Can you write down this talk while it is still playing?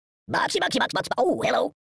Boxy, boxy, box, box. Oh,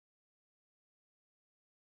 hello.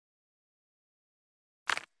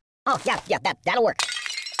 Oh, yeah, that'll work.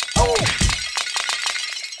 Oh!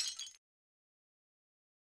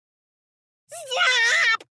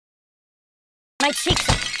 Stop! My cheeks.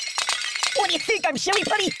 What do you think? I'm silly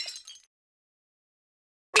putty?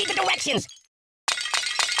 Read the directions.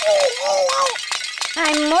 Oh.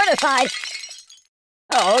 I'm mortified.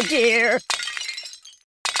 Oh, dear.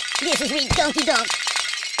 This is re-donkey donk.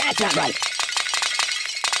 That's not right.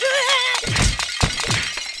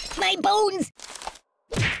 My bones.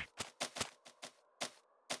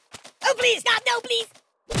 Oh, please, stop. No, please.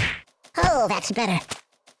 Oh, that's better.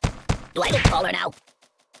 Do I look taller now?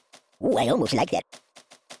 Ooh, I almost like that.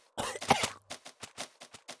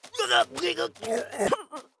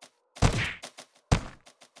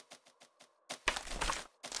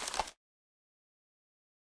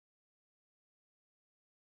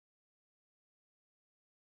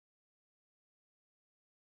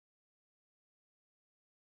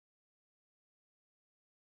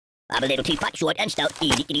 I'm a little teapot, short and stout. Hey,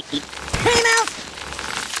 mouse!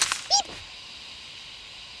 Beep!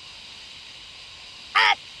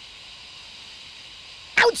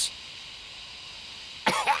 Ouch!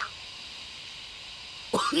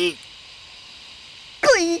 Glee!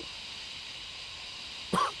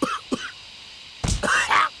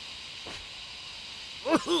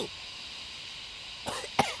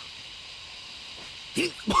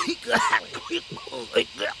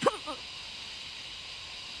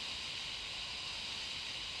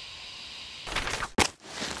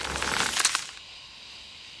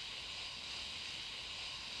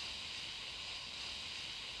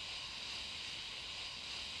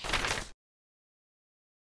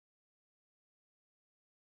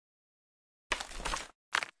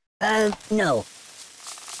 No.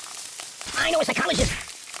 I know a psychologist.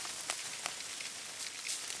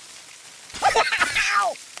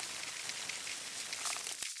 Ow!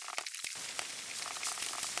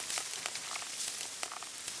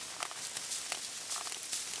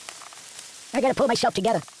 I gotta pull myself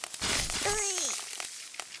together.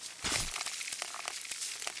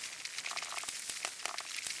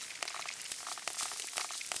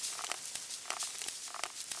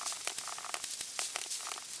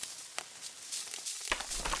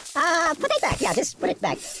 Put it back. Yeah, just put it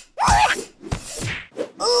back. Ooh!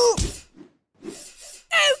 Oh,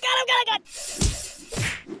 God.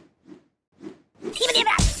 Give me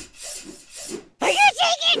that. Are you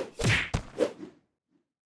taking?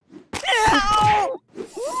 Ow!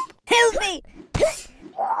 Help me!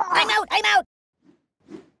 I'm out!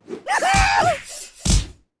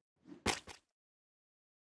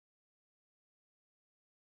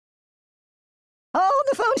 Hold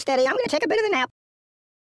the phone steady. I'm gonna take a bit of a nap.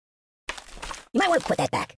 You might want to put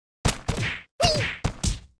that back.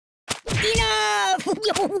 Enough!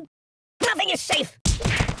 Nothing is safe.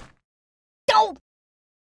 Go!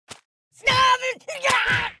 Stop it!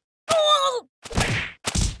 Oh!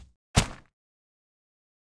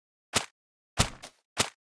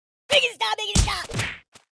 Make it stop!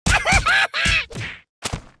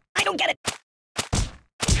 I don't get it.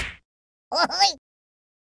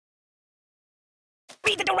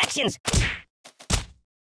 Read the directions.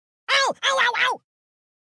 Ow!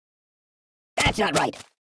 That's not right.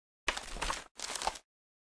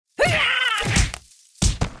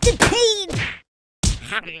 The pain!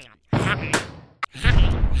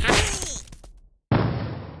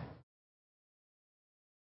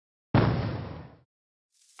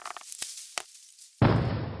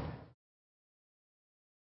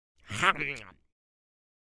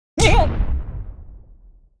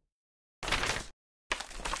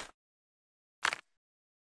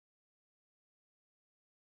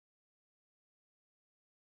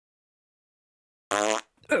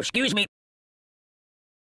 Oh, excuse me.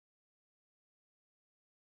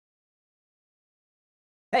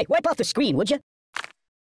 Hey, wipe off the screen, would you?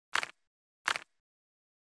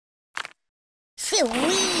 Sweet! Oh,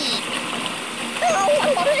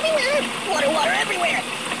 water everywhere! Water everywhere!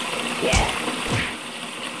 Yeah!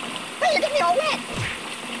 Hey, you're getting me all wet!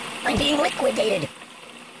 I'm being liquidated!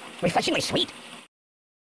 Refreshingly sweet!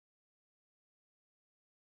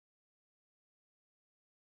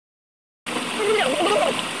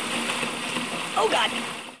 Oh, God!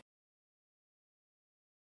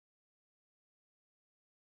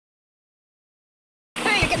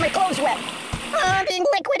 Hey, you're getting my clothes wet! I'm being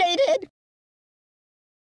liquidated!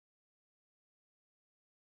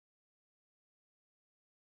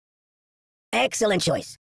 Excellent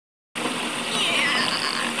choice. Yeah.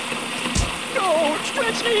 Oh,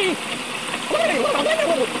 stretch me!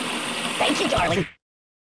 Thank you, darling.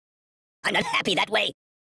 I'm not happy that way.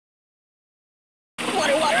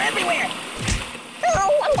 Water, water everywhere!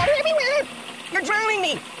 Oh, water everywhere! You're drowning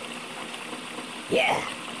me! Yeah.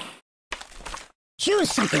 Choose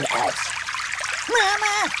something else.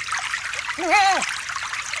 Mama! Ah.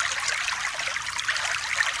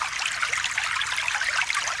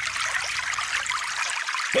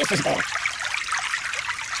 This is better.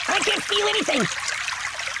 I can't feel anything!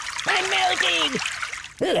 I'm melting!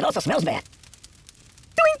 Ooh, it also smells bad.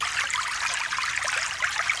 Doink!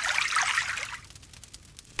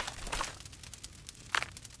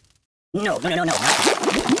 No, not that.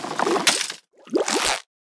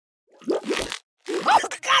 Oh,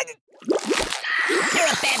 God! You're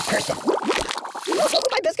a bad person. Oh,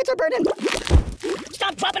 my biscuits are burning.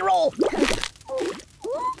 Stop, drop, and roll.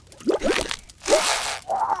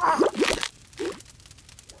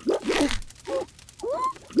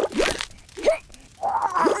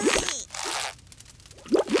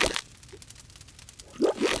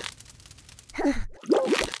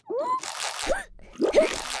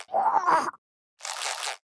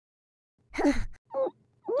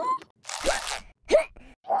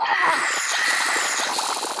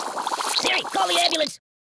 Siri, call the ambulance!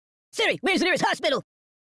 Siri, where's the nearest hospital?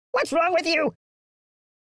 What's wrong with you?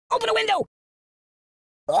 Open a window!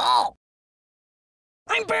 Oh!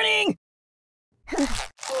 I'm burning!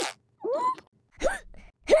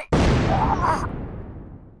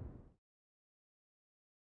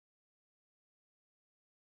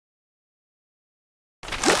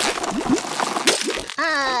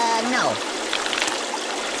 No.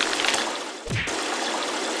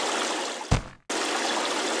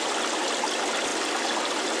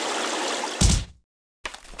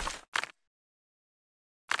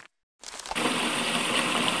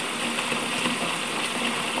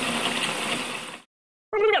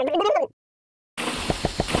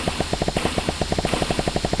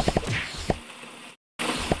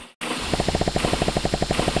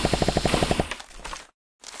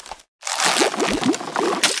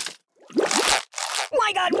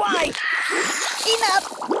 My God, why? Enough!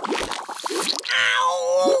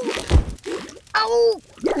 Ow! Ow!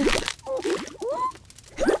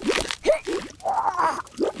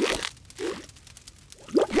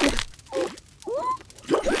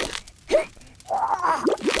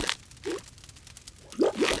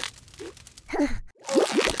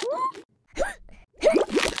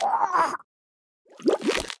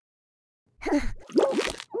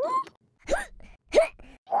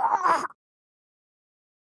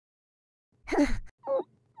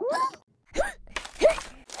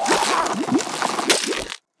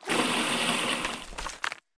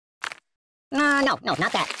 No,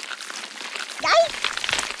 not that.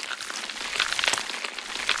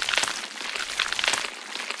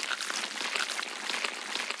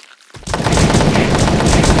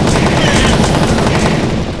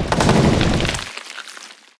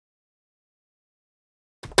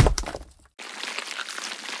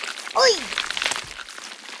 Oi!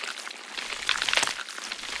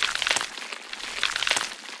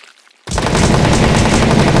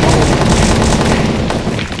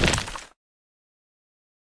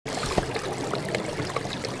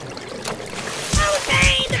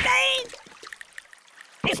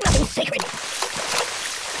 There's nothing sacred.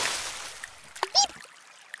 Beep.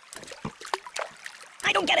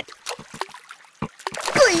 I don't get it.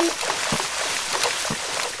 Please.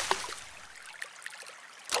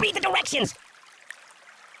 Read the directions.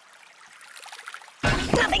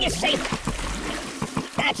 Nothing is safe.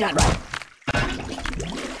 That's not right.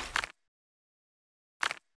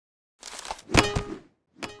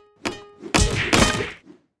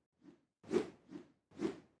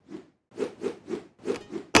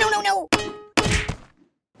 No.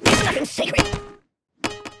 There's nothing sacred.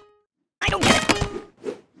 I don't get it.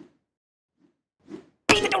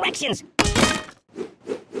 Read the directions.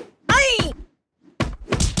 Aye!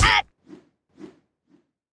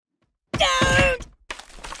 Don't!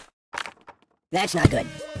 That's not good.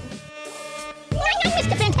 I'm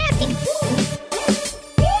Mr. Fantastic.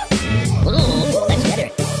 Ooh, that's better.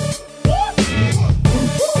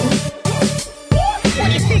 What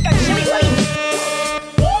do you think I'm silly buddy?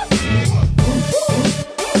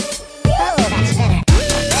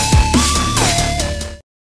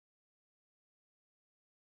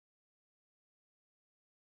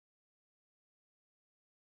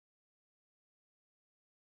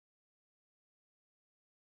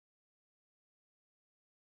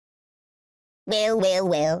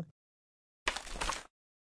 Well.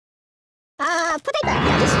 Put that back.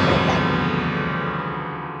 Yeah, just put it back.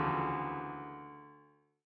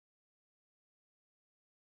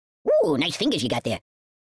 Ooh, nice fingers you got there.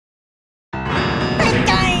 I'm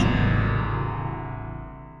dying!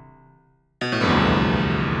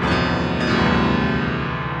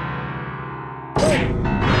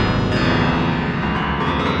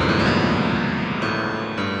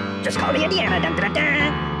 Indiana, dun, dun,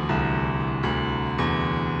 dun.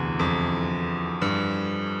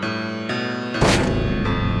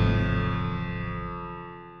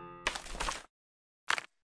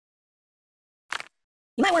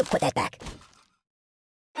 You might want to put that back.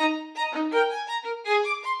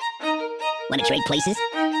 Want to trade places?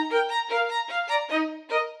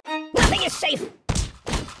 Nothing is safe!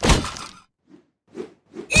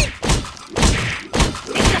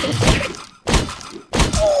 There's nothing sacred!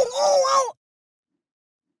 Oh!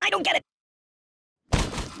 I don't get it!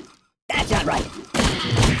 That's not right.